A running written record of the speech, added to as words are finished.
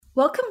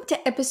Welcome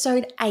to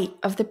episode 8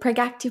 of the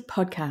Pregactive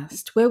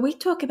podcast, where we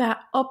talk about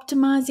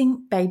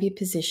optimizing baby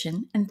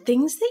position and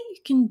things that you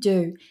can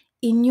do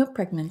in your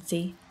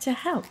pregnancy to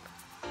help.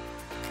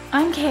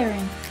 I'm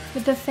Karen,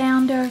 the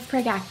founder of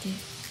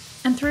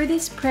Pregactive, and through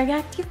this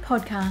Pregactive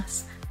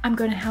podcast, I'm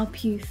going to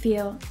help you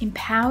feel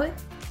empowered,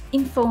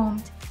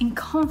 informed, and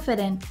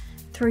confident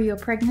through your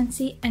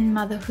pregnancy and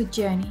motherhood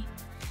journey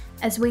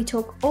as we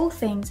talk all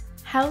things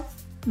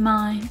health,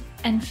 mind,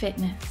 and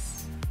fitness.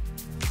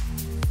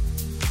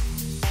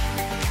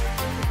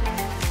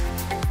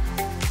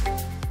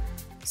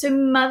 So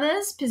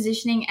mother's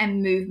positioning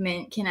and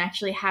movement can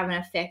actually have an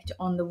effect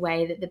on the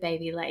way that the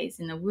baby lays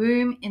in the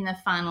womb in the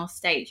final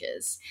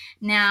stages.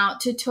 Now,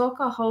 to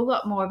talk a whole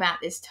lot more about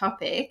this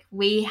topic,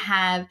 we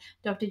have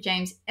Dr.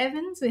 James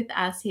Evans with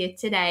us here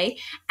today.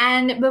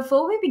 And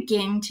before we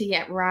begin to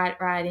get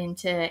right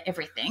into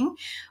everything,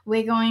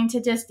 we're going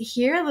to just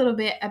hear a little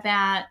bit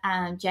about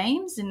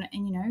James and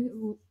you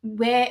know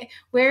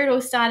where it all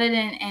started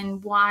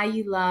and why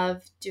you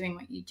love doing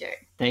what you do.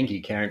 Thank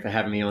you, Karen, for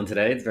having me on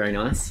today. It's very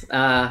nice.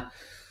 How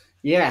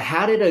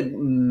did a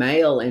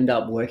male end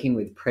up working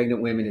with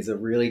pregnant women is a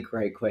really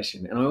great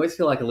question. And I always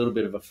feel like a little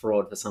bit of a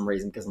fraud for some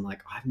reason because I'm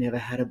like, I've never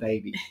had a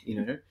baby,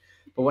 you know.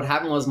 But what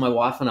happened was my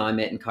wife and I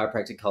met in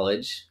chiropractic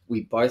college.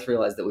 We both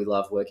realized that we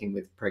love working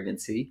with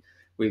pregnancy.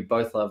 We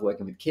both love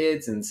working with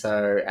kids. And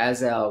so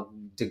as our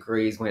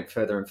degrees went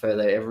further and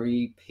further,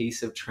 every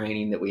piece of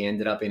training that we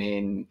ended up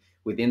in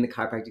within the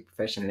chiropractic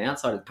profession and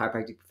outside of the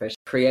chiropractic profession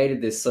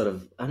created this sort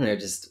of,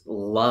 just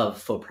love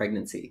for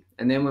pregnancy.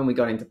 And then when we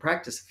got into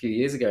practice a few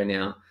years ago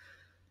now,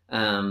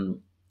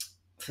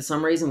 for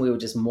some reason we were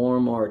just more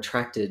and more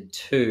attracted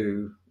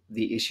to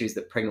the issues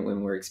that pregnant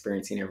women were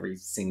experiencing every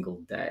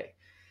single day.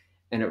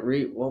 And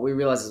what we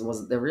realized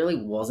was that there really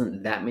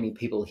wasn't that many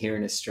people here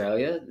in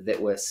Australia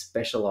that were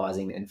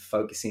specializing and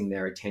focusing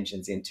their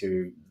attentions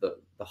into the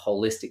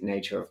holistic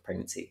nature of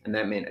pregnancy. And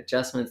that meant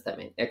adjustments, that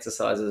meant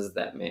exercises,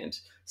 that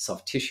meant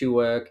soft tissue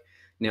work.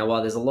 Now,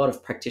 while there's a lot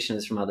of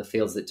practitioners from other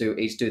fields that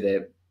each do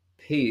their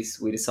piece,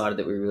 we decided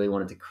that we really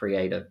wanted to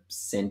create a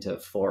center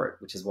for it,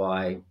 which is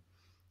why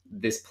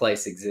this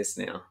place exists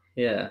now.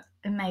 Yeah.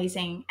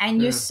 Amazing. And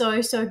you're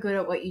so good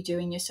at what you do,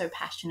 and you're so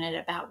passionate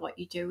about what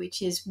you do,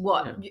 which is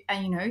what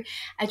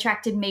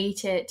attracted me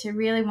to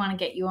really want to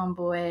get you on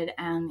board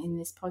in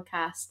this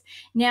podcast.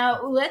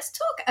 Now, let's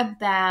talk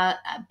about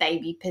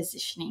baby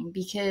positioning,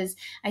 because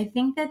I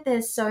think that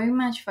there's so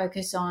much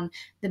focus on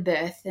the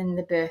birth, and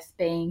the birth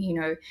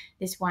being,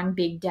 this one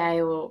big day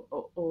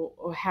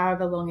or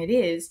however long it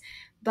is,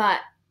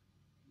 but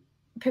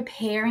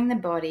preparing the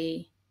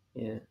body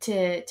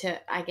to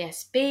I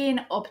guess be in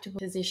optimal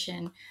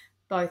position,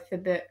 both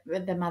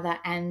the mother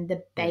and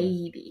the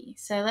baby.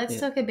 So let's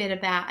talk a bit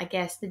about, I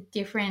guess, the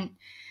different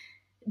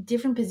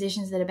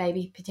positions that a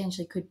baby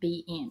potentially could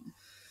be in.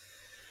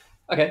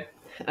 Okay.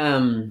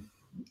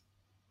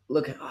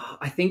 Look,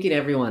 I think in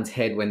everyone's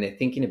head when they're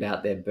thinking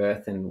about their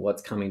birth and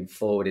what's coming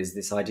forward is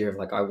this idea of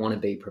like, I want to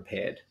be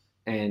prepared.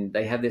 And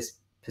they have this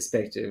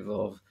perspective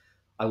of,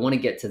 I want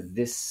to get to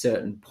this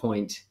certain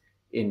point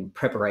in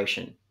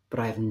preparation, but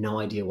I have no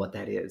idea what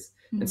that is.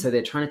 Mm-hmm. And so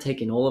they're trying to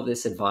take in all of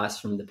this advice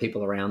from the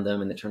people around them,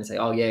 and they're trying to say,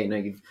 oh yeah,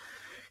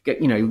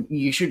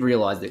 you should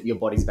realize that your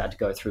body's about to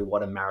go through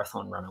what a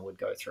marathon runner would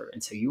go through.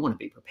 And so you want to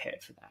be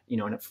prepared for that,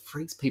 and it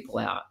freaks people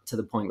out to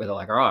the point where they're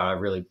like, oh, I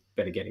really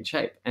better get in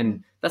shape.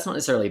 And that's not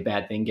necessarily a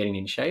bad thing, getting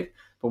in shape.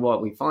 But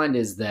what we find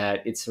is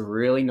that it's a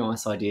really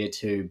nice idea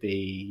to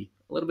be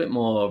a little bit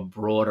more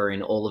broader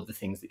in all of the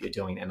things that you're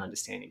doing and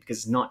understanding, because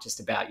it's not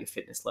just about your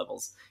fitness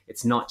levels.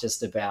 It's not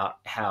just about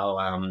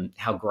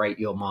how great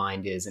your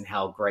mind is and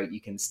how great you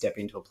can step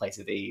into a place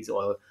of ease,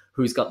 or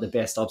who's got the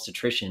best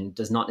obstetrician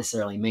does not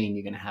necessarily mean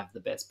you're going to have the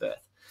best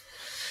birth.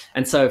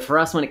 And so for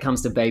us, when it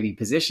comes to baby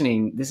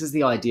positioning, this is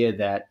the idea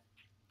that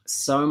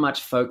so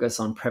much focus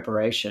on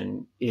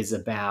preparation is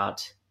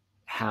about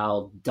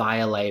how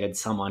dilated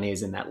someone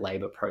is in that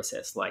labor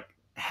process. Like,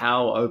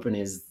 how open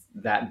is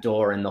that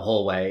door in the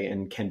hallway,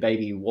 and can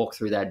baby walk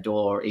through that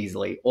door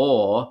easily?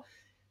 Or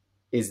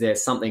is there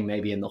something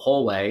maybe in the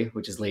hallway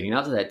which is leading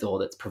up to that door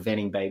that's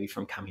preventing baby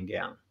from coming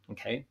down?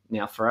 Okay.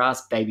 Now for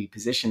us, baby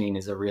positioning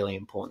is a really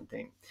important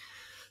thing.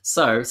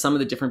 So some of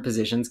the different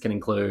positions can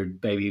include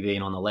baby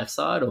being on the left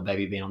side or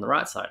baby being on the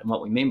right side. And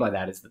what we mean by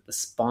that is that the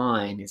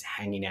spine is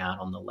hanging out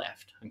on the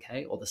left,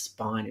 okay, or the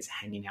spine is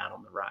hanging out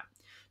on the right.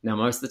 Now,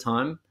 most of the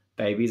time,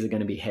 babies are going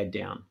to be head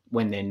down.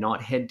 When they're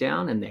not head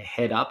down and they're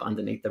head up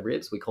underneath the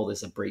ribs, we call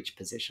this a breech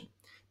position.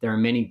 There are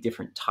many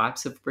different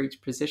types of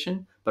breech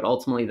position, but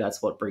ultimately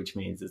that's what breech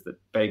means, is that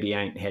baby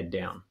ain't head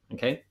down,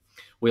 okay?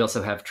 We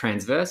also have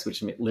transverse,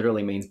 which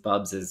literally means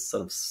Bubs is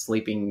sort of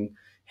sleeping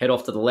head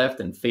off to the left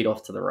and feet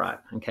off to the right,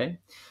 okay?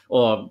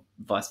 Or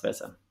vice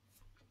versa.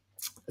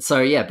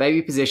 So yeah,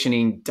 baby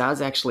positioning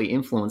does actually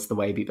influence the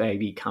way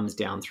baby comes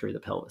down through the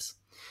pelvis.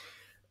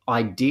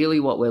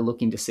 Ideally, what we're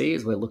looking to see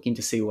is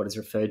what is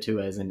referred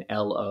to as an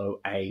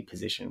LOA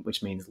position,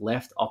 which means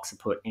left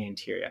occiput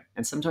anterior.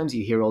 And sometimes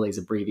you hear all these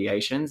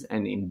abbreviations,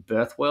 and in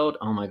birth world,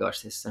 oh my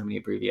gosh, there's so many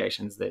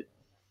abbreviations that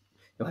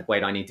You're like,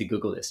 wait, I need to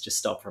Google this. Just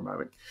stop for a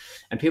moment.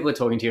 And people are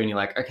talking to you and you're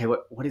like, okay,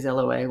 what is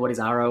LOA? What is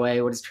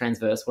ROA? What is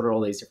transverse? What are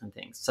all these different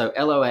things? So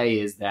LOA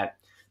is that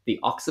the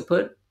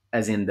occiput,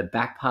 as in the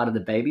back part of the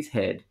baby's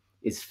head,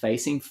 is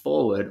facing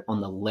forward on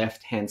the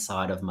left-hand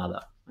side of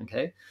mother,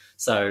 okay?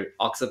 So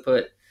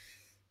occiput,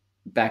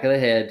 back of the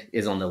head,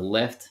 is on the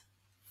left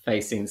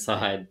facing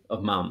side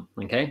of mum,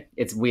 okay?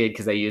 It's weird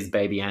because they use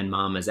baby and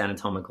mum as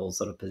anatomical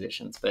sort of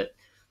positions, but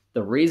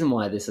the reason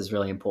why this is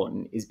really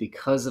important is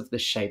because of the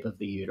shape of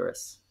the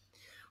uterus.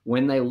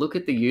 When they look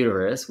at the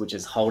uterus, which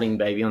is holding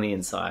baby on the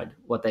inside,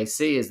 what they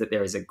see is that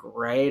there is a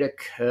greater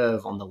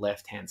curve on the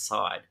left-hand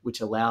side,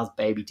 which allows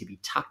baby to be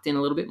tucked in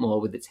a little bit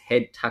more with its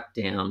head tucked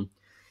down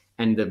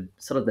and the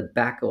sort of the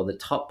back or the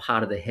top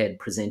part of the head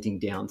presenting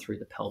down through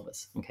the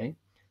pelvis, okay?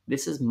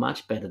 This is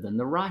much better than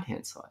the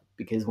right-hand side,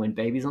 because when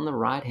baby's on the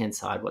right-hand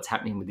side, what's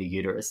happening with the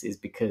uterus is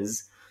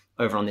because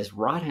over on this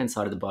right-hand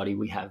side of the body,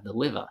 we have the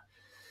liver.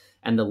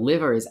 And the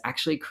liver is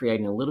actually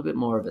creating a little bit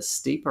more of a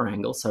steeper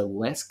angle, so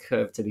less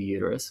curve to the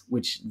uterus,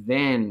 which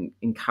then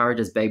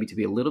encourages baby to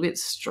be a little bit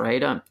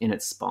straighter in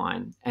its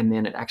spine. And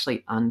then it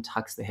actually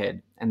untucks the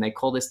head. And they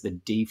call this the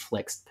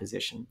deflexed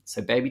position.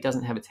 So baby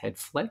doesn't have its head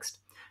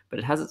flexed, but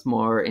it has its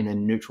more in a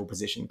neutral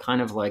position,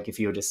 kind of like if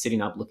you were just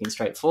sitting up looking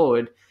straight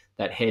forward,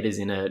 that head is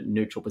in a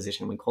neutral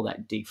position. We call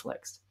that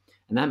deflexed.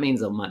 And that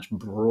means a much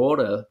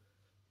broader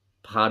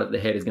part of the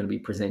head is going to be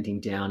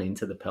presenting down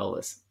into the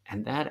pelvis.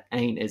 And that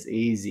ain't as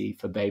easy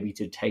for baby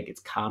to take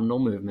its cardinal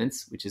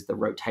movements, which is the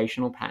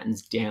rotational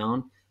patterns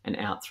down and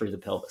out through the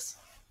pelvis.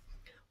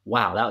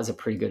 Wow, that was a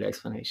pretty good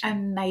explanation.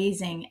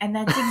 Amazing. And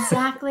that's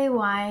exactly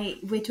why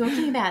we're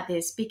talking about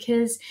this,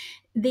 because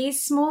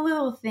these small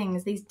little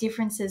things, these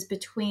differences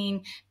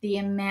between the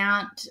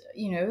amount,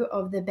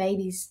 of the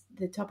baby's,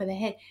 the top of the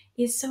head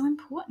is so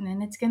important,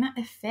 and it's going to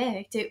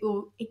affect, it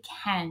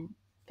can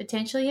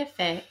potentially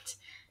affect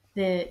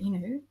the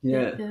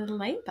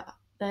labor,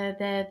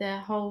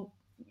 the whole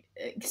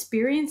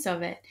experience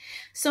of it.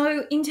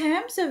 So in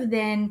terms of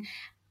then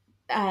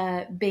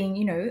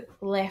being,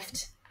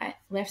 left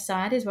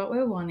side is what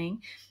we're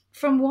wanting.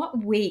 From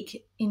what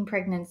week in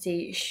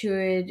pregnancy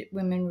should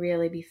women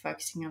really be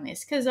focusing on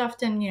this? Because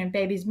often,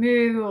 babies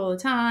move all the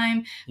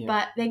time,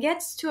 but there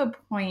gets to a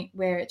point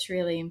where it's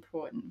really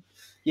important.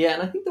 Yeah,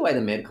 and I think the way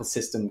the medical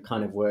system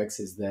kind of works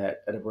is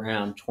that at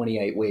around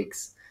 28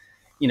 weeks,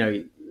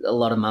 a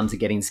lot of mums are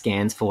getting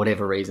scans for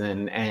whatever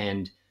reason,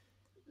 and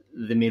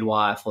the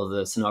midwife or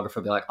the sonographer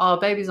will be like, oh,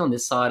 baby's on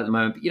this side at the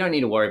moment, but you don't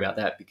need to worry about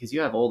that because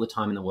you have all the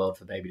time in the world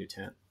for baby to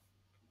turn.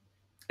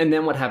 And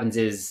then what happens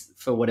is,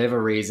 for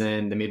whatever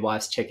reason, the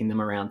midwife's checking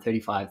them around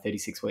 35,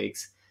 36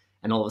 weeks,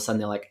 and all of a sudden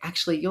they're like,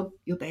 actually,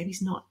 your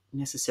baby's not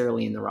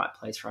necessarily in the right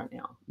place right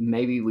now.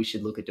 Maybe we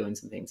should look at doing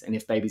some things. And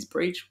if baby's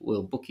breech,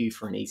 we'll book you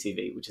for an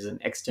ECV, which is an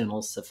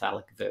external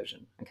cephalic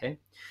version, okay?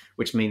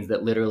 Which means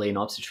that literally an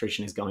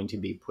obstetrician is going to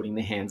be putting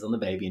their hands on the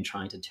baby and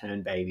trying to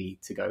turn baby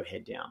to go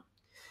head down.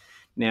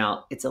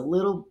 Now, it's a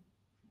little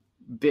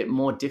bit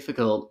more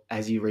difficult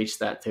as you reach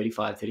that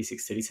 35,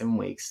 36, 37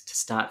 weeks to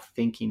start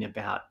thinking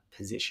about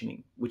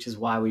positioning, which is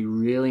why we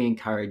really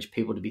encourage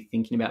people to be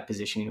thinking about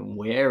positioning and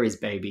where is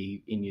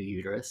baby in your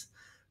uterus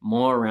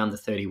more around the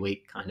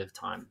 30-week kind of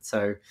time.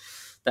 So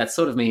that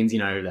sort of means,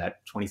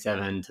 that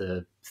 27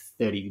 to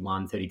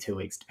 31, 32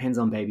 weeks, depends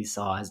on baby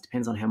size,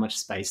 depends on how much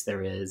space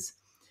there is.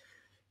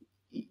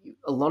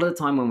 A lot of the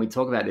time when we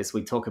talk about this,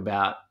 we talk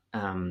about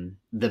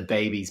the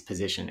baby's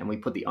position, and we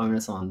put the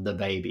onus on the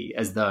baby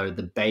as though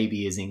the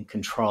baby is in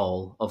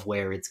control of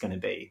where it's going to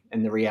be.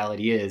 And the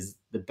reality is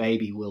the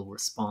baby will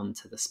respond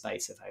to the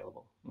space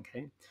available.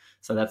 Okay.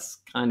 So that's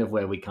kind of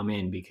where we come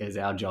in, because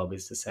our job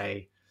is to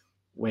say,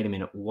 wait a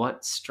minute,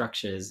 what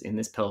structures in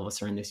this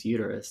pelvis or in this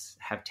uterus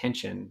have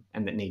tension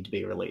and that need to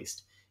be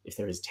released? If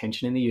there is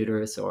tension in the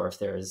uterus, or if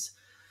there is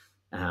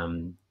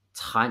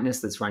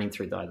tightness that's running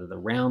through either the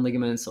round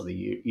ligaments or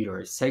the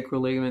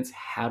uterosacral ligaments,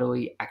 how do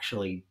we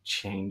actually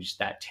change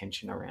that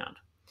tension around?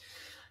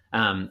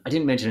 I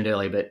didn't mention it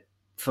earlier, but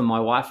for my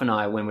wife and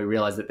I, when we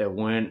realized that there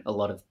weren't a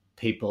lot of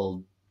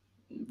people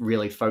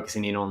really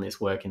focusing in on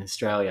this work in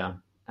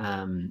Australia,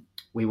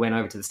 we went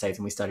over to the States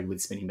and we studied with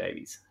Spinning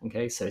Babies.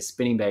 Okay, so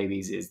Spinning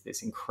Babies is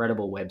this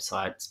incredible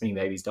website,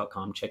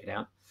 spinningbabies.com, check it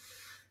out,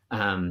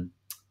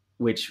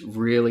 which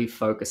really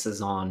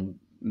focuses on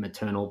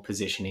maternal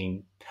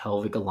positioning,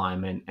 pelvic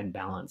alignment, and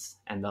balance.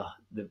 And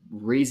the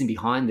reason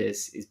behind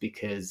this is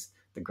because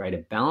the greater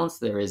balance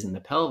there is in the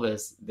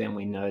pelvis, then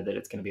we know that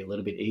it's going to be a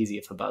little bit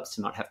easier for bubs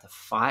to not have to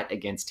fight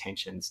against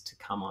tensions to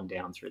come on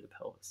down through the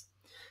pelvis.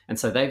 And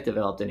so they've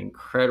developed an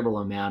incredible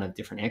amount of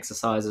different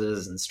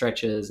exercises and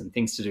stretches and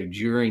things to do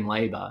during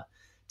labor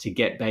to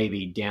get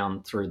baby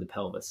down through the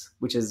pelvis,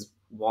 which is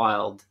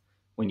wild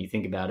when you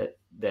think about it,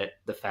 that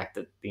the fact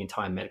that the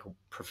entire medical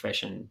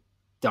profession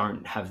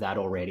don't have that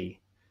already.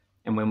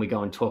 And when we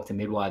go and talk to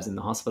midwives in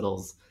the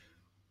hospitals,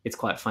 it's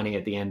quite funny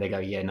at the end. They go,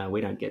 yeah, no, we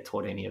don't get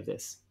taught any of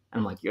this. And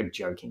I'm like, you're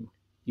joking.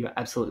 You're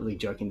absolutely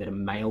joking that a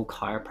male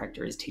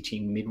chiropractor is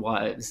teaching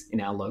midwives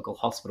in our local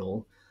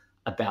hospital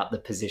about the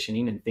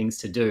positioning and things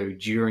to do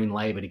during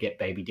labor to get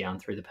baby down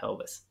through the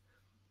pelvis.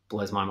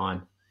 blows my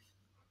mind.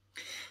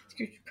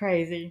 It's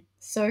crazy.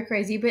 So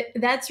crazy. But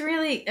that's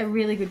really a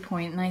really good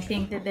point. And I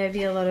think that there'd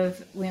be a lot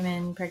of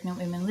women, pregnant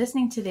women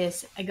listening to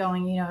this are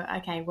going,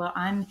 okay, well,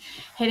 I'm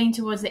heading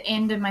towards the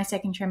end of my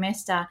second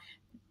trimester.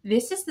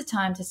 This is the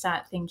time to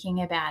start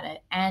thinking about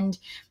it. And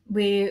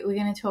we're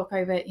going to talk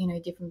over,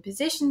 different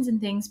positions and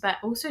things, but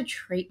also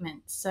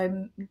treatments.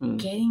 So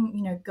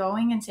getting,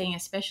 going and seeing a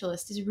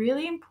specialist is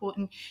really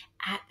important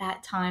at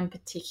that time,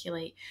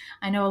 particularly.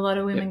 I know a lot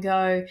of women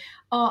go,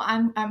 oh,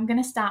 I'm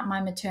going to start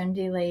my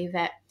maternity leave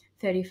at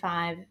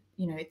 35,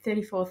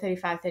 34,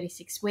 35,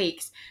 36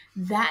 weeks.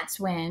 That's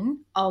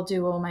when I'll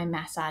do all my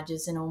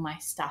massages and all my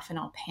stuff and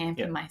I'll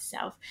pamper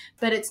myself.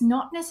 But it's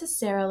not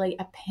necessarily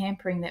a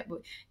pampering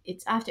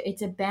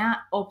it's about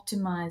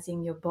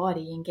optimizing your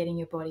body and getting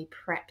your body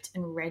prepped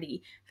and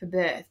ready for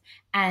birth.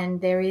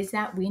 And there is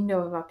that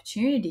window of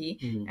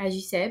opportunity, as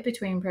you said,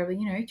 between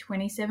probably,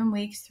 27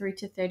 weeks through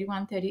to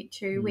 31,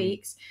 32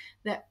 weeks,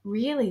 that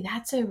really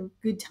that's a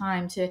good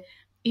time to,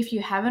 if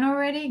you haven't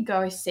already,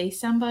 go see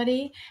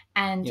somebody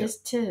and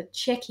just to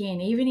check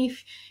in. Even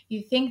if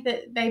you think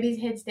that baby's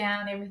head's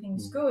down,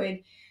 everything's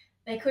good,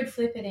 they could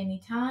flip at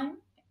any time.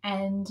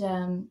 And,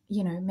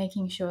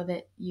 making sure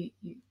that you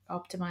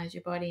optimize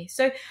your body.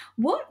 So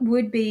what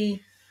would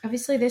be,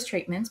 obviously there's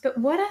treatments, but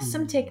what are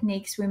some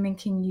techniques women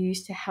can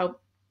use to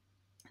help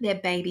their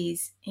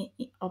babies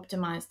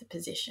optimize the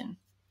position?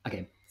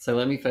 Okay. So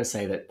let me first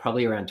say that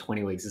probably around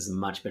 20 weeks is a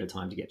much better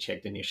time to get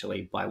checked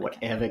initially by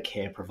whatever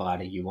care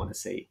provider you want to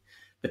see.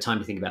 The time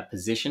to think about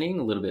positioning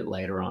a little bit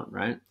later on,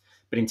 right?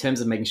 But in terms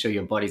of making sure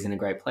your body's in a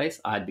great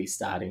place, I'd be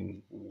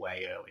starting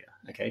way earlier.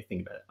 Okay,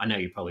 think about it. I know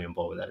you're probably on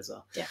board with that as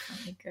well.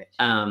 Definitely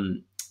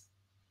good.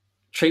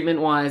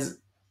 Treatment-wise,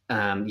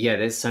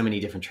 there's so many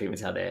different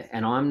treatments out there.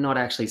 And I'm not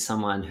actually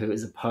someone who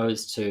is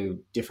opposed to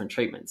different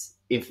treatments.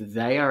 If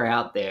they are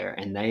out there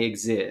and they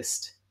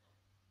exist,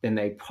 then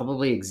they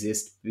probably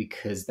exist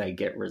because they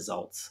get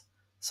results.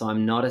 So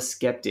I'm not a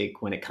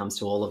skeptic when it comes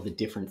to all of the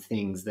different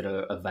things that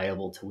are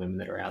available to women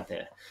that are out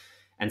there.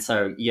 And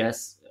so,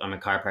 yes, I'm a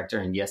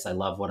chiropractor and yes, I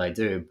love what I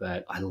do,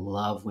 but I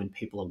love when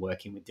people are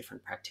working with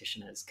different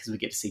practitioners because we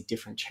get to see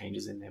different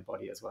changes in their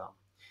body as well.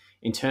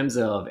 In terms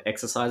of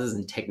exercises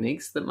and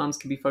techniques that mums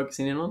can be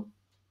focusing in on,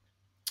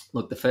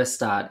 look, the first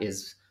start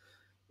is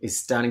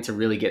starting to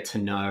really get to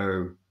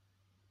know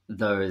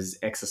those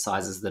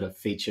exercises that are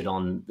featured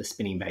on the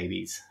Spinning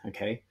Babies,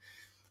 okay?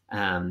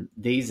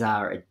 These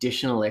are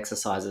additional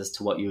exercises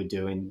to what you would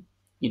do in,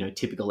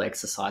 typical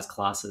exercise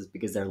classes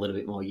because they're a little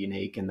bit more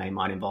unique and they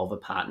might involve a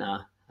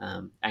partner.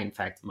 In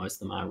fact, most of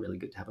them are really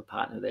good to have a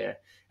partner there.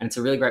 And it's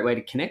a really great way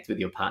to connect with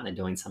your partner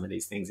doing some of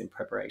these things in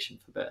preparation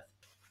for birth.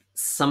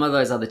 Some of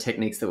those other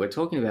techniques that we're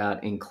talking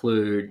about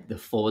include the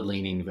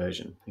forward-leaning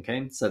inversion,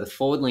 okay? So the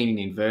forward-leaning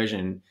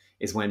inversion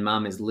is when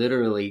mum is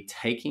literally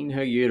taking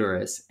her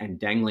uterus and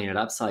dangling it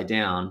upside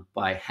down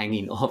by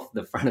hanging off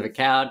the front of a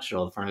couch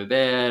or the front of a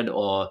bed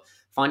or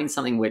finding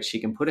something which she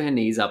can put her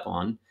knees up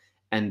on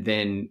and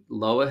then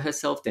lower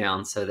herself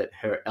down so that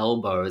her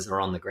elbows are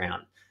on the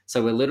ground.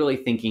 So we're literally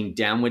thinking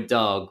downward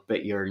dog,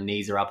 but your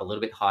knees are up a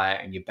little bit higher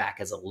and your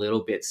back is a little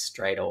bit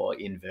straighter or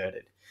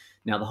inverted.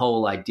 Now, the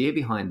whole idea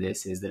behind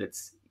this is that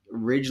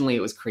originally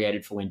it was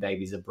created for when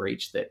babies are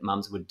breached, that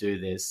mums would do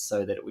this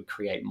so that it would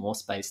create more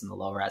space in the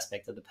lower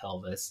aspect of the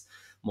pelvis,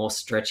 more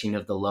stretching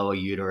of the lower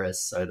uterus,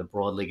 so the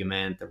broad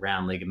ligament, the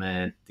round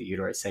ligament, the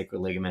uterosacral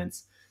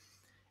ligaments,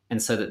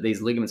 and so that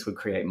these ligaments would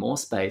create more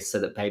space so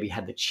that baby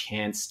had the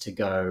chance to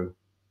go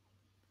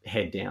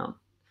head down.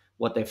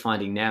 What they're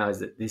finding now is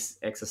that this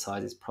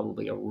exercise is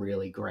probably a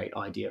really great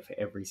idea for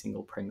every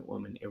single pregnant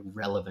woman,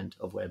 irrelevant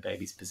of where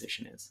baby's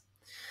position is.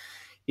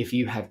 If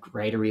you have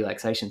greater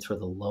relaxation through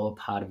the lower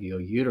part of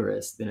your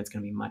uterus, then it's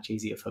going to be much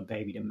easier for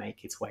baby to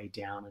make its way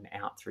down and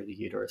out through the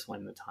uterus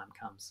when the time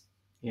comes.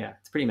 Yeah,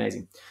 it's pretty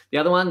amazing. The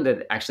other one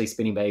that actually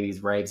Spinning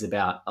Babies raves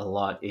about a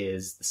lot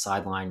is the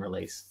side lying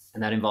release.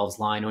 And that involves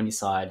lying on your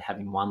side,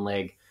 having one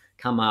leg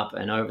come up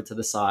and over to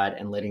the side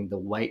and letting the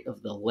weight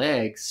of the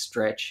leg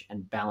stretch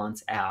and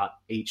balance out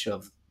each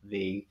of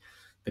the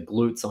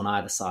glutes on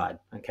either side,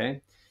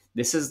 okay?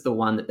 This is the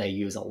one that they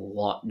use a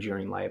lot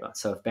during labor.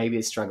 So if baby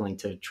is struggling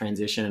to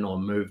transition or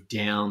move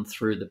down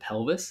through the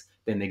pelvis,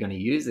 then they're going to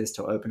use this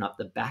to open up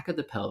the back of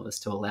the pelvis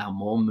to allow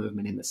more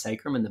movement in the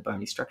sacrum and the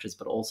bony structures,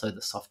 but also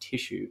the soft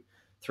tissue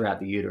throughout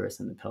the uterus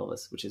and the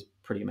pelvis, which is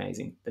pretty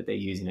amazing that they're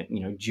using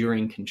it,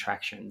 during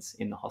contractions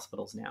in the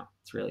hospitals now.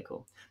 It's really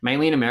cool.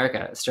 Mainly in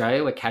America.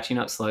 Australia, we're catching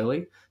up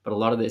slowly, but a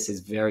lot of this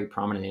is very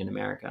prominent in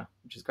America,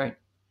 which is great.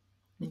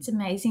 It's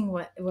amazing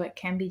what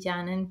can be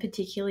done, and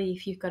particularly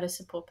if you've got a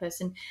support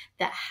person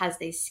that has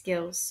these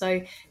skills.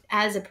 So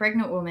as a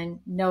pregnant woman,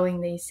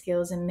 knowing these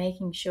skills and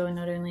making sure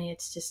not only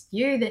it's just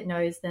you that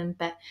knows them,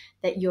 but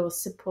that your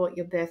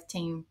birth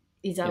team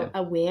is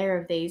aware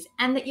of these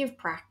and that you've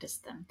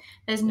practiced them.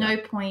 There's no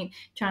point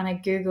trying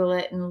to Google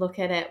it and look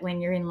at it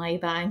when you're in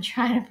labor and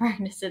trying to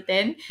practice it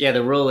then. Yeah,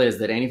 the rule is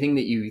that anything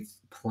that you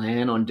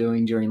plan on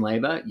doing during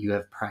labor, you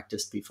have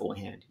practiced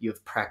beforehand. You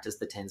have practiced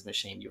the TENS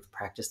machine. You've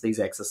practiced these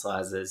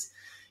exercises.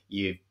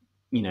 You've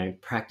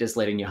practice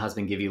letting your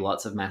husband give you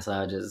lots of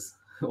massages,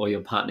 or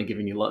your partner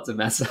giving you lots of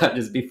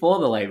massages before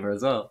the labor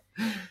as well.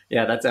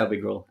 Yeah, that's our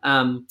big rule.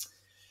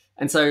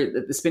 And so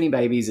the Spinning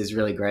Babies is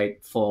really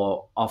great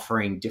for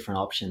offering different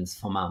options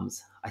for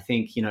mums. I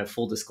think,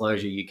 full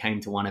disclosure, you came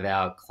to one of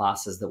our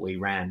classes that we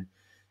ran,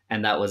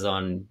 and that was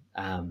on,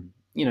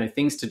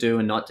 things to do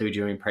and not do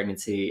during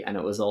pregnancy. And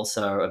it was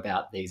also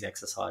about these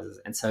exercises.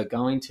 And so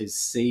going to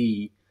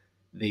see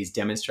these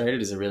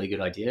demonstrated is a really good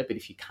idea. But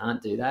if you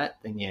can't do that,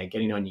 then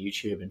getting on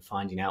YouTube and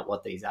finding out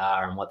what these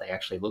are and what they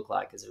actually look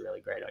like is a really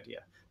great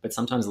idea. But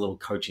sometimes a little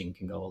coaching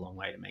can go a long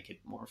way to make it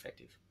more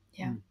effective.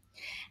 Yeah.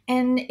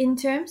 And in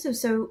terms of,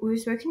 so we've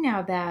spoken now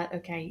about,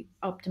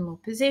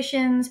 optimal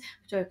positions.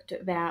 We talked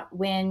about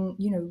when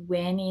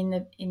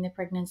in the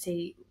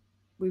pregnancy,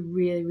 we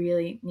really,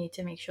 really need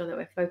to make sure that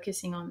we're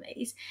focusing on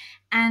these,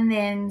 and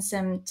then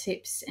some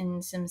tips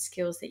and some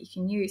skills that you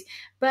can use.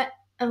 But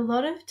a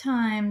lot of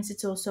times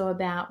it's also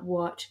about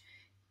what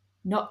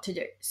not to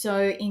do.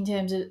 So in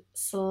terms of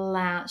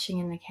slouching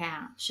in the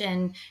couch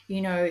and,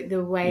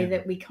 the way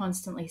that we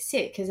constantly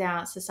sit, because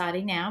our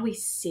society now, we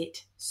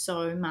sit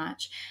so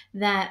much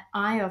that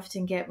I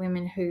often get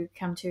women who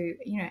come to,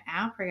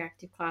 our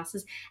Proactive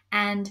classes,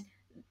 and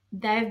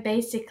they're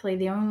basically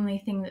the only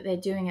thing that they're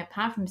doing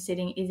apart from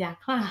sitting is our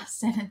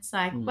class. And it's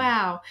like,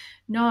 wow,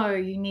 no,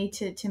 you need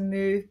to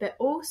move. But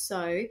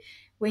also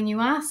when you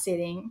are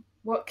sitting,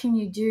 what can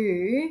you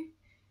do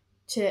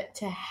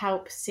to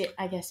help sit,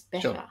 I guess,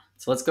 better? Sure.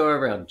 So let's go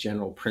over our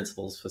general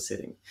principles for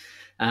sitting.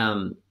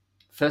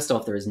 First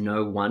off, there is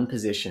no one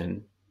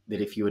position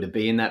that if you were to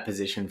be in that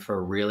position for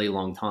a really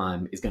long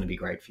time is going to be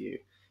great for you.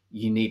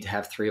 You need to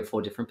have 3 or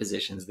 4 different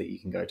positions that you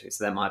can go to.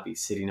 So that might be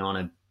sitting on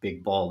a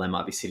big ball. That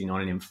might be sitting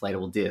on an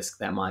inflatable disc.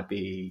 That might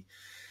be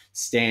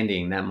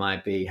standing. That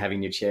might be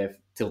having your chair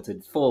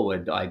tilted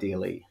forward,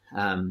 ideally.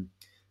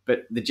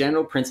 But the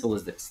general principle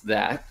is this,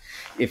 that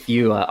if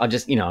you are, I'm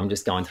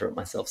just going through it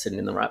myself, sitting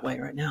in the right way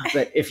right now.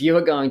 But if you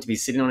are going to be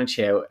sitting on a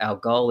chair, our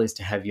goal is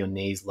to have your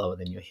knees lower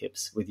than your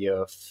hips, with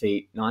your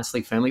feet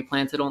nicely firmly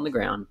planted on the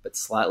ground, but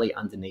slightly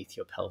underneath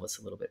your pelvis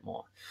a little bit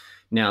more.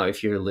 Now,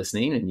 if you're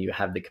listening and you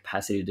have the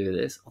capacity to do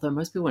this, although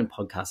most people in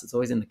podcasts, it's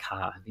always in the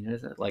car. Have you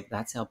noticed that? Like,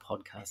 that's our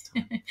podcast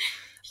time.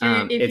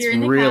 If you're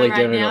in the really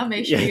car right now,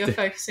 make sure you're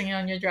focusing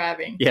on your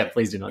driving. Yeah,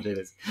 please do not do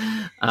this.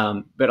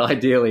 But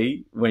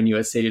ideally, when you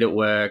are seated at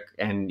work,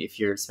 and if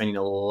you're spending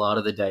a lot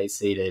of the day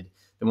seated,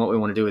 then what we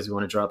want to do is we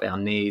want to drop our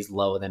knees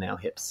lower than our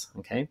hips,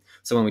 okay?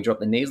 So when we drop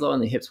the knees lower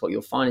than the hips, what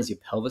you'll find is your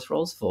pelvis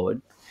rolls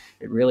forward.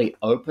 It really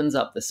opens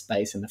up the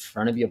space in the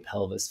front of your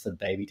pelvis for the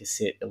baby to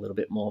sit a little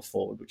bit more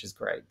forward, which is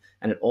great.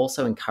 And it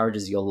also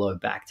encourages your low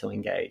back to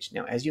engage.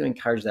 Now, as you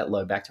encourage that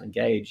low back to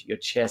engage, your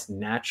chest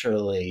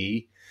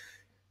naturally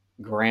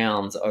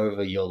grounds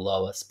over your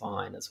lower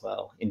spine as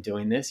well. In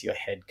doing this, your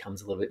head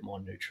comes a little bit more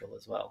neutral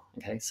as well.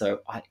 Okay, so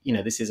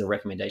this is a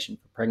recommendation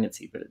for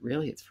pregnancy, but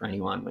it's for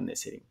anyone when they're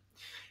sitting.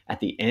 At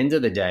the end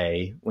of the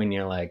day, when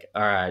you're like,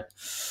 all right,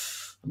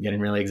 I'm getting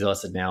really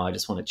exhausted now, I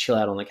just want to chill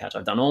out on the couch.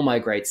 I've done all my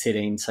great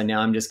sitting, so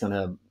now I'm just going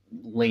to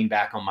lean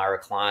back on my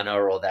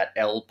recliner or that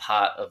L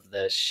part of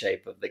the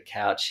shape of the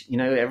couch.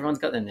 Everyone's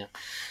got that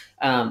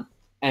now.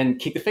 And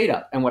kick the feet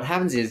up. And what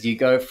happens is you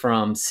go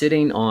from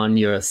sitting on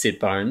your sit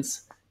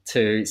bones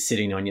to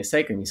sitting on your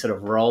sacrum. You sort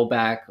of roll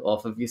back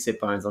off of your sit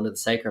bones onto the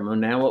sacrum. And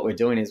now what we're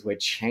doing is we're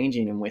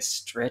changing and we're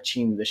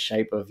stretching the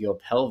shape of your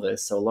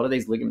pelvis. So a lot of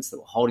these ligaments that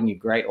were holding you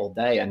great all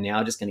day are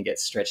now just going to get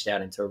stretched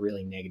out into a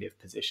really negative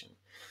position.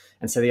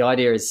 And so the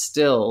idea is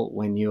still,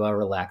 when you are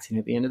relaxing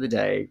at the end of the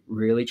day,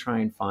 really try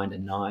and find a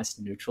nice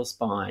neutral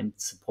spine,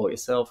 support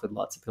yourself with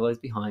lots of pillows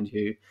behind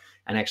you,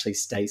 and actually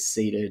stay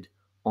seated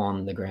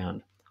on the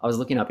ground. I was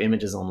looking up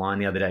images online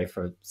the other day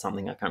for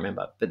something I can't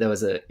remember, but there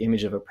was an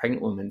image of a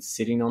pregnant woman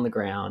sitting on the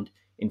ground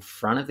in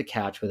front of the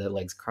couch with her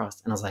legs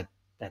crossed. And I was like,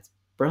 that's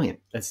brilliant.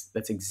 That's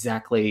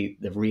exactly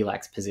the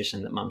relaxed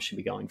position that mum should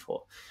be going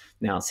for.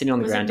 Now, sitting on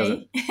the ground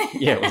doesn't...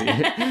 Yeah, was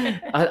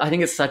it? I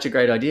think it's such a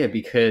great idea,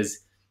 because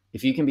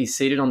if you can be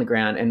seated on the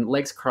ground, and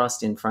legs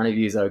crossed in front of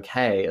you is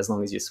okay, as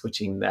long as you're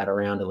switching that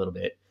around a little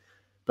bit.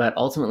 But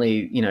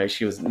ultimately,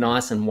 she was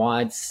nice and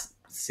wide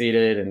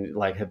seated, and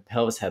like her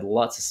pelvis had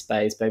lots of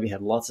space, baby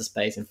had lots of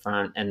space in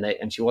front,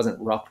 and she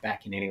wasn't rocked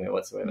back in any way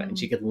whatsoever. And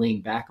she could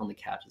lean back on the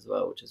couch as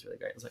well, which is really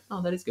great. I was like,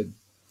 oh, that is good.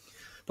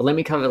 But let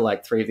me cover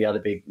like 3 of the other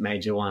big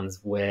major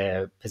ones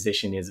where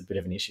position is a bit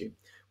of an issue.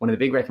 One of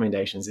the big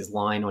recommendations is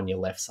lying on your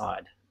left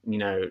side.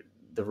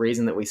 The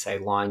reason that we say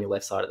lie on your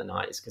left side of the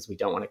night is because we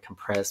don't want to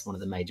compress one of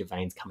the major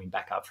veins coming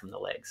back up from the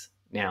legs.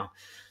 Now,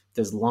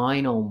 does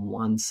lying on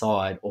one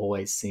side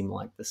always seem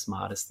like the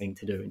smartest thing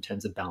to do in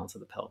terms of balance of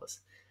the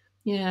pelvis?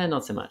 Yeah,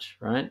 not so much,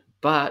 right?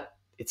 But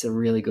it's a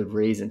really good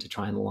reason to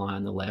try and lie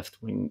on the left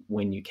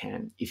when you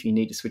can. If you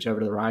need to switch over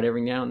to the right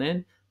every now and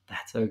then,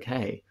 that's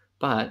okay.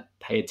 But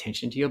pay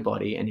attention to your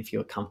body, and if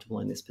you're comfortable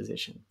in this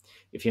position.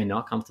 If you're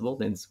not comfortable,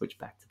 then switch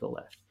back to the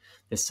left.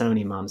 There's so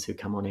many mums who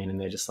come on in and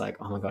they're just like,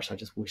 oh my gosh, I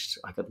just wish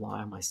I could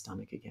lie on my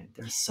stomach again.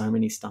 There are so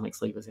many stomach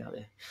sleepers out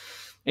there.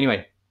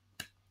 Anyway,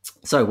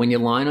 So when you're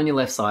lying on your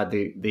left side,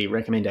 the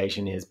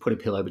recommendation is put a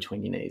pillow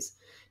between your knees.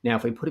 Now,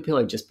 if we put a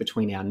pillow just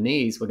between our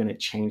knees, we're going to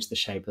change the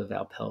shape of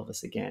our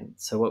pelvis again.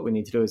 So what we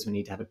need to do is we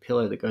need to have a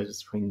pillow that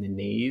goes between the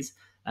knees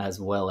as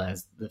well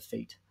as the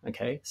feet.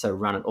 Okay, so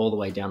run it all the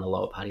way down the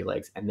lower part of your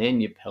legs, and then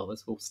your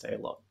pelvis will stay a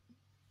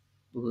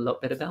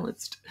lot better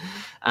balanced.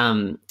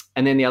 And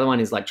then the other one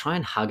is like try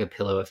and hug a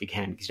pillow if you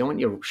can, because you don't want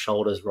your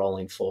shoulders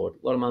rolling forward.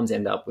 A lot of mums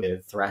end up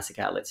with thoracic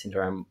outlet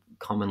syndrome,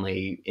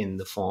 commonly in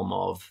the form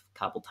of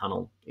carpal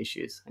tunnel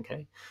issues.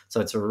 Okay,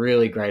 so it's a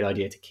really great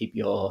idea to keep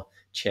your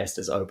chest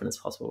as open as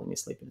possible when you're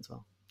sleeping as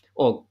well,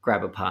 or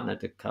grab a partner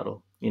to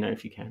cuddle,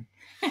 if you can.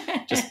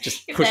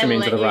 Just push them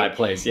into the right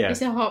place. Yeah,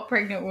 it's a hot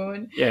pregnant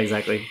woman. Yeah,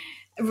 exactly.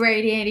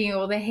 Radiating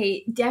all the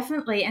heat,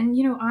 definitely. And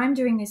I'm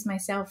doing this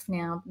myself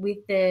now with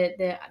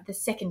the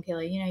second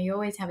pillow. You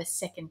always have a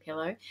second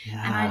pillow,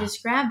 and I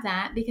just grab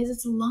that because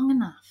it's long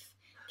enough.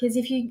 Because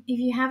if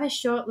you have a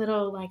short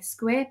little like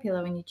square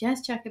pillow and you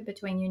just chuck it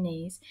between your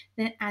knees,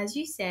 then as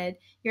you said,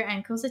 your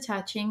ankles are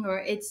touching, or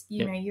it's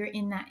you're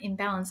in that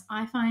imbalance.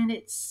 I find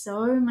it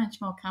so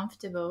much more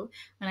comfortable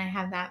when I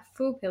have that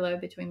full pillow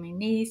between my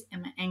knees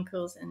and my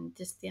ankles, and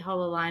just the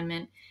whole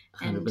alignment.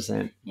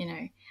 100%.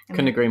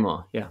 Couldn't agree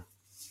more. Yeah.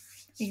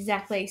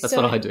 Exactly. That's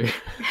what I do.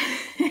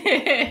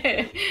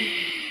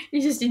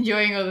 You're just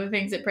enjoying all the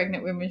things that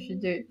pregnant women should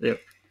do. Yep.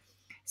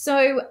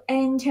 So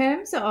in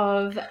terms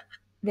of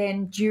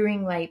then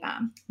during labour,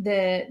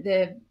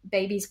 the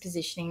baby's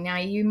positioning. Now,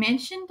 you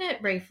mentioned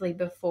it briefly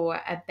before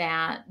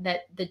about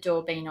that the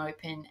door being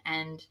open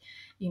and,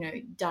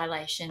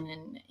 dilation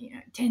and,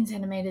 10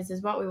 centimetres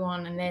is what we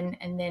want, and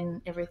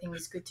then everything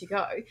is good to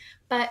go.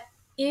 But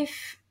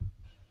if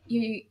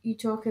you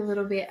talk a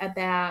little bit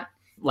about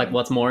like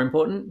what's more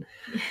important?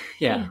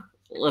 Yeah.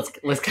 Let's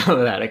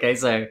cover that. Okay.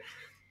 So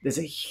there's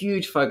a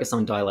huge focus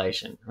on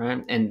dilation,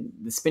 right? And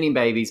the spinning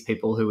babies,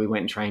 people who we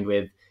went and trained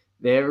with,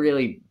 their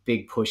really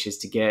big push is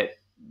to get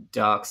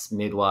docs,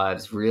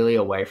 midwives really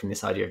away from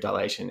this idea of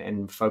dilation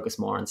and focus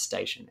more on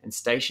station. And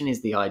station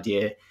is the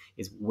idea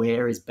is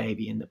where is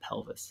baby in the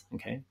pelvis,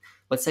 okay?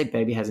 Let's say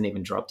baby hasn't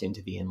even dropped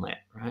into the inlet,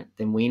 right?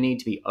 Then we need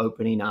to be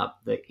opening up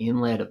the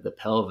inlet of the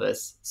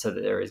pelvis so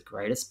that there is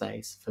greater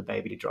space for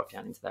baby to drop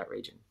down into that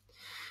region.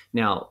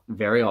 Now,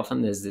 very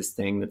often there's this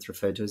thing that's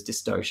referred to as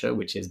dystocia,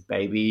 which is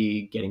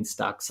baby getting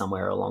stuck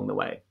somewhere along the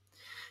way.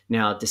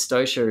 Now,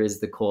 dystocia is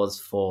the cause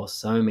for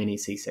so many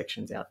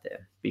C-sections out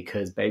there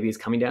because baby is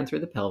coming down through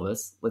the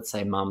pelvis. Let's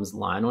say mum's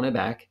lying on her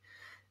back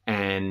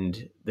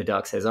and the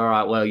doc says, all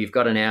right, well, you've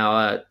got an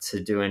hour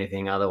to do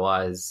anything.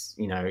 Otherwise,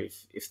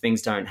 if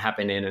things don't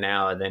happen in an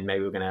hour, then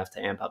maybe we're going to have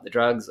to amp up the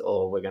drugs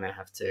or we're going to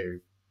have to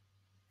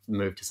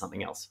move to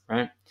something else,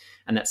 right?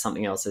 And that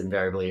something else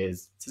invariably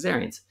is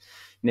cesareans.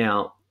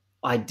 Now,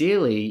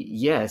 ideally,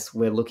 yes,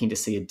 we're looking to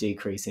see a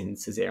decrease in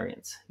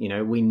cesareans.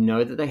 We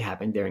know that they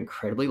happen. They're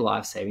incredibly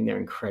life-saving. They're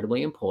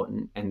incredibly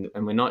important. And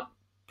we're not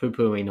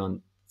poo-pooing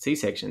on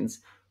C-sections,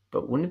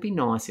 but wouldn't it be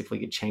nice if we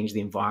could change the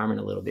environment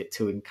a little bit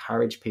to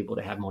encourage people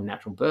to have more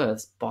natural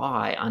births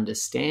by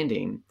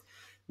understanding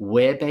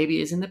where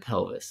baby is in the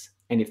pelvis?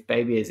 And if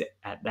baby is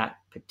at that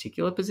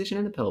particular position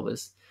in the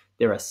pelvis,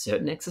 there are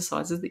certain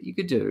exercises that you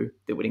could do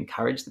that would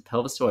encourage the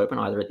pelvis to open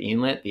either at the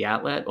inlet, the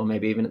outlet, or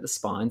maybe even at the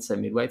spine, so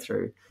midway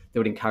through, that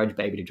would encourage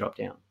baby to drop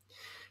down.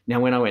 Now,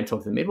 when I went and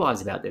talked to the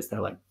midwives about this, they're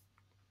like,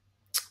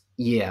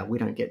 yeah, we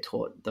don't get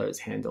taught those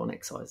hands-on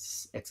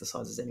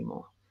exercises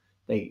anymore.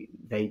 They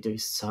do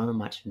so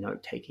much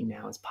note-taking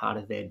now as part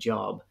of their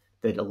job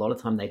that a lot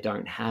of time they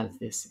don't have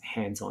this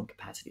hands-on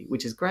capacity,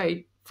 which is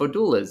great for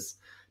doulas.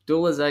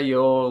 Doulas are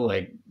your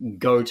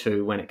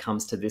go-to when it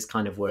comes to this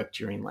kind of work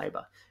during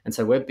labor. And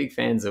so we're big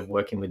fans of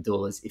working with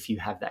doulas if you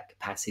have that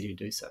capacity to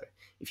do so.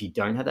 If you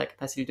don't have that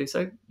capacity to do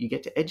so, you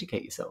get to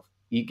educate yourself.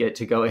 You get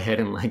to go ahead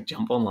and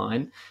jump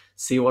online,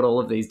 see what all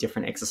of these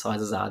different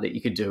exercises are that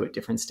you could do at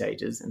different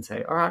stages and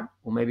say, all right,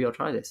 well, maybe I'll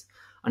try this.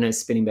 I know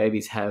spinning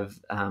babies have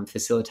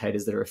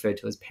facilitators that are referred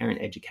to as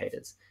parent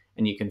educators,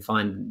 and you can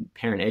find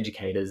parent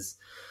educators.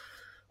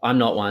 I'm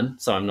not one,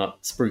 so I'm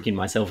not spruiking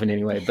myself in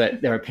any way,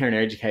 but there are parent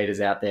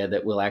educators out there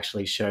that will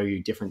actually show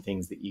you different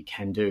things that you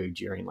can do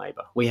during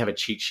labor. We have a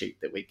cheat sheet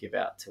that we give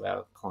out to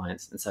our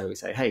clients. And so we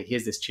say, hey,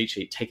 here's this cheat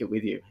sheet, take it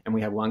with you. And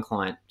we have one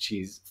client,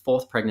 she's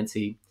fourth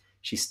pregnancy.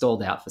 She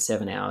stalled out for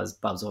 7 hours.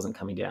 Bubs wasn't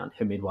coming down.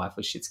 Her midwife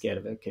was shit scared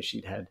of her because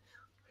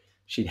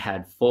she'd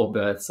had 4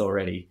 births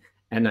already.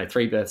 And no,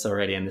 3 births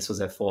already. And this was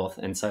her 4th.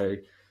 And so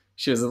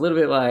she was a little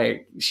bit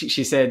like,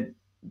 she said,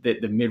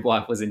 that the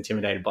midwife was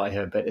intimidated by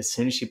her, but as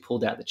soon as she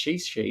pulled out the cheat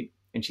sheet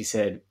and she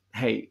said,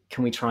 hey,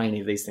 can we try any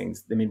of these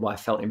things? The midwife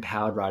felt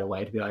empowered right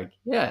away to be like,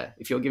 yeah,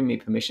 if you're giving me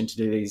permission to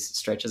do these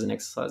stretches and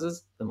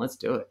exercises, then let's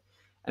do it.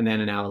 And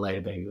then an hour later,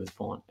 baby was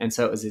born. And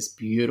so it was this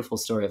beautiful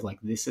story of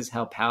this is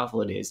how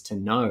powerful it is to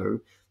know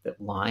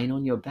that lying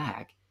on your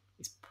back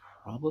is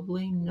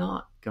probably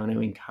not going to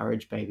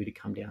encourage baby to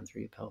come down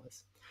through your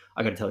pelvis.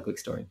 I got to tell a quick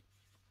story.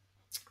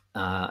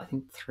 I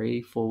think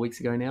 3-4 weeks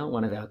ago now,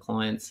 one of our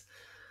clients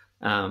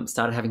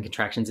started having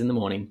contractions in the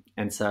morning.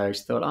 And so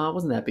she thought, it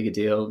wasn't that big a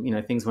deal.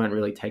 Things weren't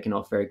really taken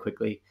off very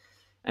quickly.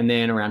 And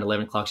then around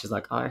 11 o'clock, she's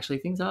like, oh, actually,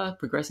 things are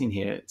progressing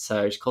here.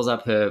 So she calls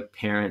up her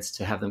parents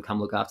to have them come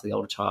look after the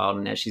older child.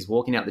 And as she's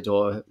walking out the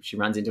door, she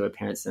runs into her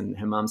parents and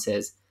her mum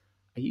says,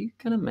 are you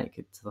going to make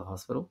it to the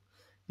hospital?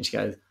 And she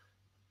goes,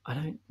 I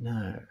don't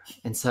know.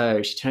 And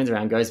so she turns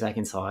around, goes back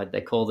inside.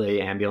 They call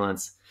the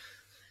ambulance.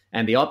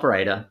 And the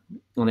operator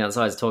on the other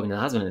side is talking to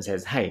the husband and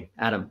says, hey,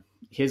 Adam,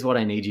 here's what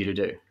I need you to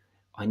do.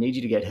 I need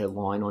you to get her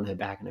lying on her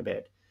back in a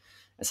bed.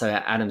 And so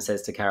Adam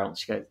says to Carol,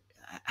 she goes,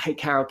 hey,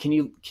 Carol, can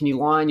you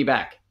lie on your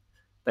back?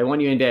 They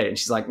want you in bed. And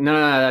she's like, no,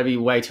 that'd be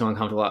way too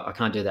uncomfortable. I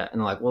can't do that.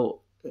 And they're like,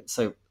 well,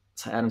 so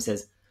Adam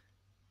says,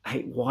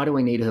 hey, why do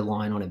we need her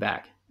lying on her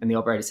back? And the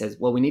operator says,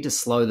 well, we need to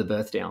slow the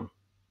birth down.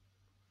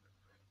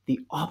 The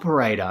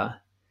operator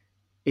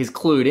is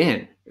clued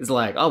in. It's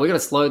like, oh, we got to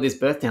slow this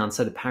birth down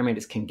so the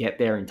paramedics can get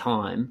there in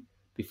time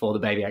before the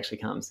baby actually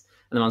comes.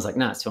 And the mom's like,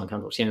 no, it's too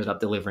uncomfortable. She ended up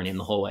delivering in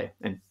the hallway.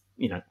 And,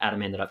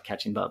 Adam ended up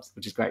catching bubs,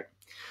 which is great.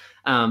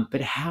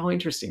 But how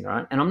interesting,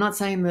 right? And I'm not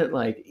saying that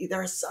like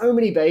there are so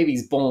many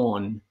babies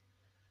born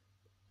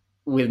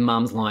with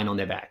mums lying on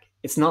their back.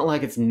 It's not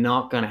like it's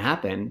not going to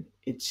happen.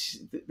 It's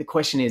the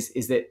question is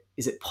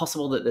it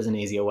possible that there's an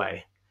easier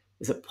way?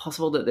 Is it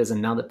possible that there's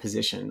another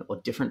position or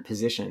different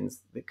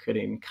positions that could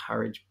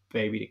encourage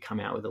baby to come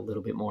out with a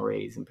little bit more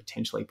ease and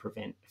potentially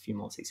prevent a few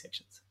more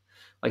C-sections?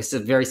 Like, it's a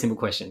very simple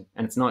question,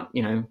 and it's not,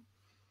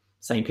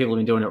 saying people have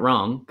been doing it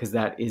wrong, because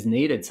that is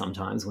needed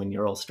sometimes when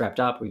you're all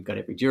strapped up. We've got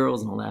epidurals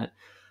and all that.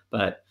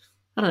 But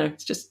I don't know,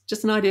 it's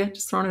just an idea,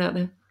 just throwing it out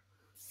there.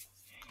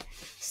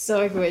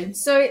 So good.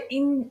 So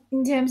in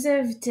terms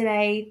of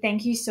today,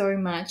 thank you so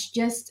much.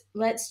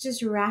 Let's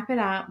just wrap it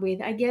up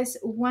with, I guess,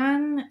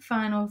 one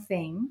final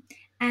thing.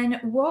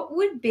 And what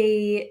would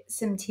be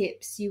some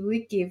tips you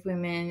would give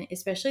women,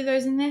 especially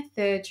those in their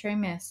third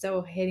trimester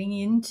or heading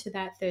into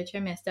that third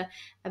trimester,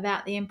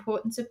 about the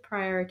importance of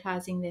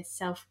prioritizing their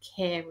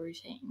self-care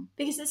routine?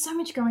 Because there's so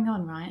much going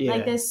on, right? Yeah.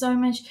 Like, there's so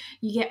much,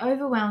 you get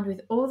overwhelmed with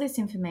all this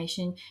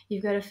information.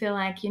 You've got to feel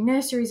like your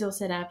nursery's all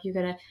set up. You've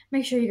got to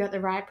make sure you got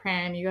the right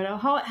pram. You've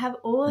got to have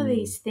all of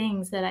these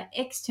things that are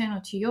external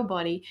to your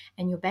body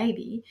and your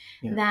baby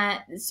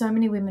that so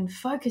many women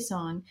focus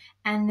on.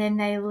 And then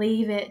they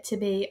leave it to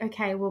be,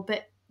 okay, well,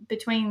 but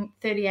between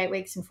 38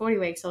 weeks and 40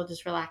 weeks, I'll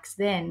just relax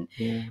then.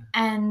 Yeah.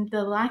 And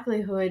the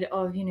likelihood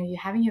of, you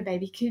having your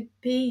baby could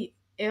be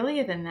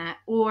earlier than that,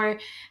 or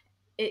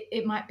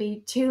it might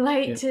be too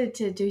late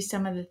to do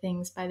some of the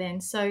things by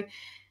then. So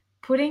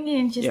putting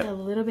in just a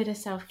little bit of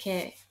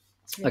self-care.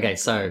 Really okay,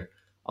 so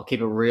I'll keep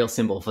it real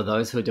simple. For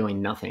those who are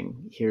doing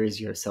nothing, here is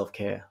your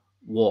self-care.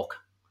 Walk,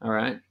 all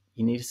right?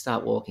 You need to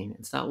start walking,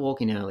 and start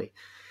walking early.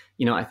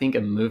 I think a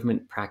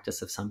movement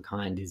practice of some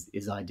kind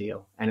is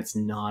ideal. And it's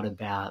not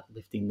about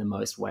lifting the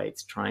most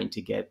weights, trying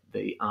to get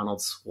the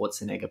Arnold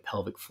Schwarzenegger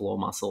pelvic floor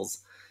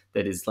muscles.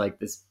 That is like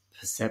this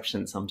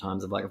perception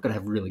sometimes of like, I've got to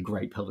have really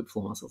great pelvic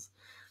floor muscles.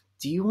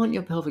 Do you want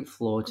your pelvic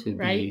floor to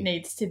be...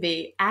 needs to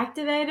be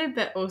activated,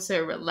 but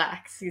also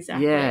relaxed.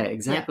 Exactly. Yeah,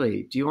 exactly.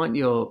 Yeah. Do you want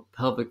your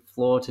pelvic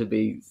floor to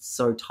be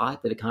so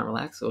tight that it can't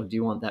relax, or do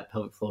you want that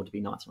pelvic floor to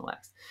be nice and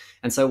relaxed?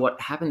 And so what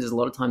happens is a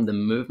lot of time the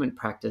movement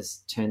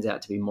practice turns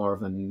out to be more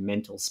of a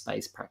mental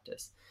space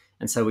practice.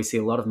 And so we see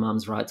a lot of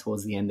mums right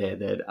towards the end there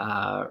that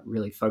are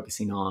really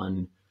focusing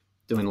on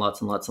doing lots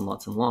and lots and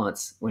lots and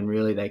lots, when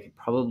really they could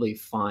probably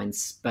find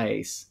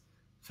space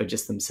for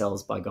just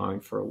themselves by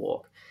going for a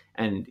walk.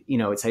 And,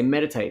 it's a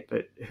meditate,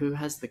 but who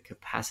has the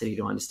capacity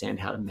to understand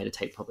how to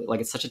meditate properly? Like,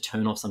 it's such a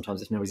turn off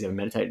sometimes if nobody's ever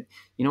meditated.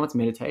 You know what's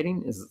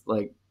meditating is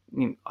like,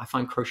 I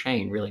find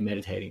crocheting really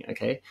meditating,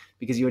 okay?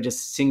 Because you're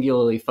just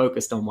singularly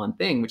focused on one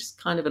thing, which is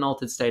kind of an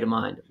altered state of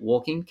mind.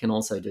 Walking can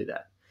also do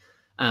that.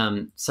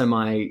 So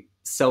my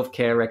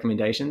self-care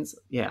recommendations,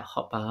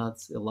 hot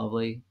baths are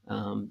lovely,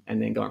 and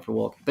then going for a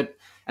walk.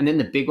 And then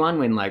the big one,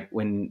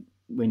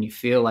 when you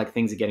feel like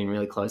things are getting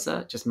really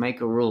closer, just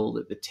make a rule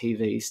that the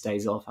TV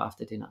stays off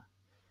after dinner.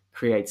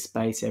 Create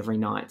space every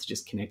night to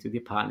just connect with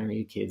your partner or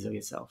your kids or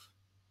yourself.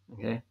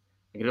 Okay?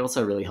 It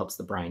also really helps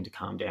the brain to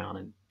calm down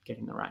and get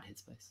in the right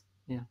headspace.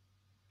 Yeah.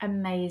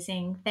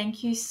 Amazing.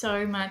 Thank you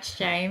so much,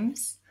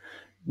 James.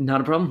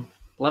 Not a problem.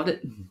 Loved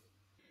it.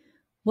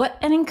 What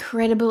an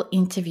incredible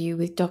interview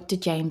with Dr.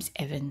 James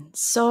Evans.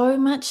 So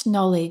much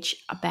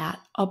knowledge about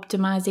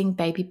optimizing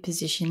baby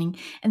positioning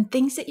and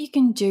things that you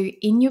can do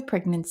in your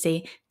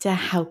pregnancy to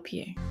help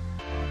you.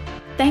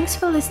 Thanks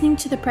for listening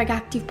to the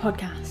Pregactive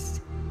podcast.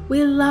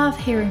 We love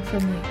hearing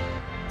from you.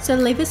 So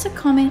leave us a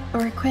comment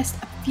or request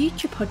a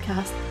future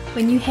podcast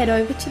when you head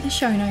over to the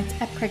show notes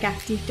at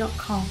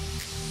pregactive.com.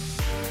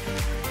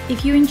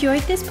 If you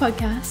enjoyed this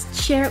podcast,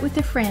 share it with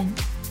a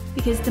friend,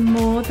 because the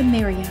more the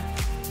merrier.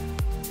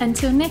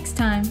 Until next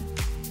time,